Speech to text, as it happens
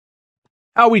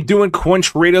How we doing, coin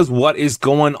traders? What is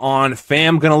going on,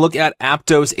 fam? Gonna look at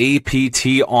Aptos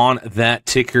APT on that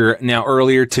ticker. Now,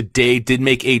 earlier today, did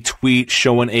make a tweet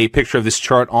showing a picture of this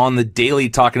chart on the daily,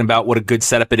 talking about what a good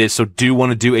setup it is. So do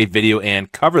want to do a video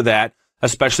and cover that,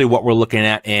 especially what we're looking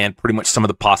at and pretty much some of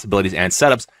the possibilities and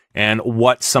setups and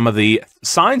what some of the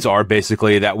signs are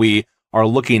basically that we are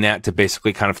looking at to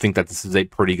basically kind of think that this is a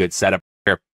pretty good setup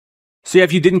here. So yeah,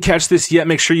 if you didn't catch this yet,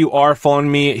 make sure you are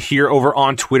following me here over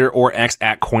on Twitter or X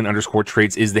at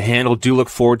 @coin_trades is the handle. Do look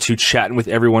forward to chatting with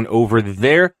everyone over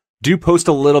there. Do post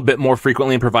a little bit more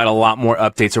frequently and provide a lot more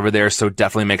updates over there. So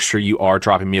definitely make sure you are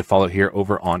dropping me a follow here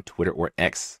over on Twitter or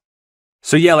X.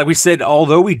 So yeah, like we said,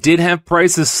 although we did have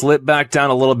prices slip back down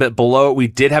a little bit below, we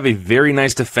did have a very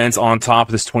nice defense on top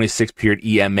of this 26 period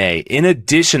EMA. In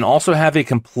addition, also have a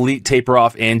complete taper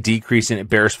off and decrease in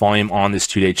bearish volume on this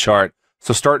 2-day chart.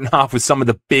 So starting off with some of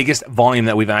the biggest volume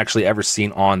that we've actually ever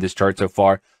seen on this chart so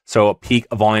far. So a peak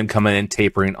volume coming in,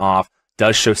 tapering off,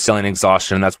 does show selling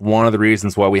exhaustion. And that's one of the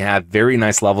reasons why we have very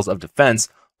nice levels of defense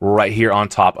right here on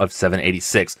top of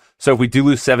 786. So if we do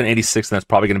lose 786, then that's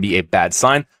probably going to be a bad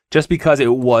sign just because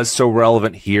it was so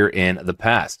relevant here in the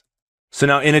past. So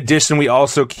now in addition, we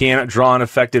also can draw an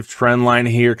effective trend line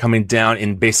here coming down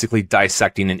and basically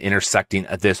dissecting and intersecting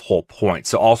at this whole point.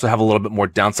 So also have a little bit more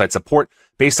downside support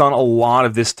based on a lot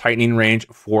of this tightening range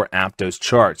for Aptos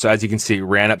chart. So as you can see,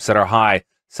 ran up, set our high,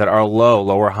 set our low,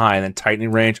 lower high, and then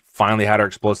tightening range, finally had our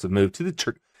explosive move to the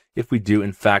chart. If we do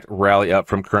in fact rally up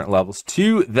from current levels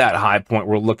to that high point,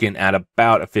 we're looking at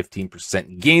about a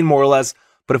 15% gain more or less.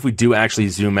 But if we do actually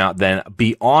zoom out, then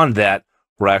beyond that,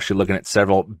 we're actually looking at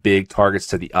several big targets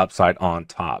to the upside on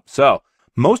top. So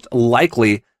most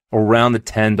likely around the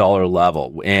 $10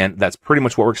 level. And that's pretty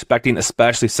much what we're expecting,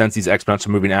 especially since these exponential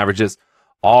moving averages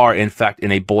are in fact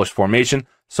in a bullish formation.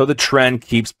 So the trend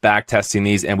keeps back testing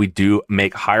these and we do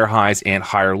make higher highs and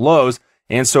higher lows.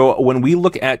 And so when we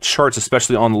look at charts,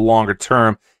 especially on the longer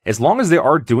term, as long as they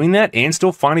are doing that and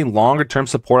still finding longer term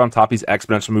support on top of these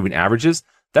exponential moving averages,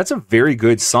 that's a very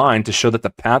good sign to show that the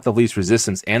path of least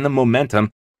resistance and the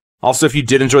momentum. Also, if you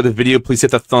did enjoy the video, please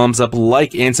hit the thumbs up,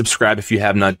 like, and subscribe if you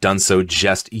have not done so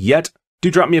just yet. Do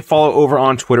drop me a follow over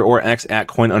on Twitter or X at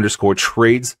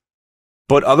 @coin_trades.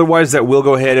 But otherwise, that will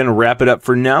go ahead and wrap it up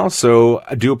for now. So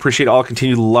I do appreciate all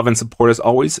continued love and support as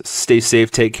always. Stay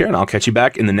safe, take care, and I'll catch you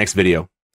back in the next video.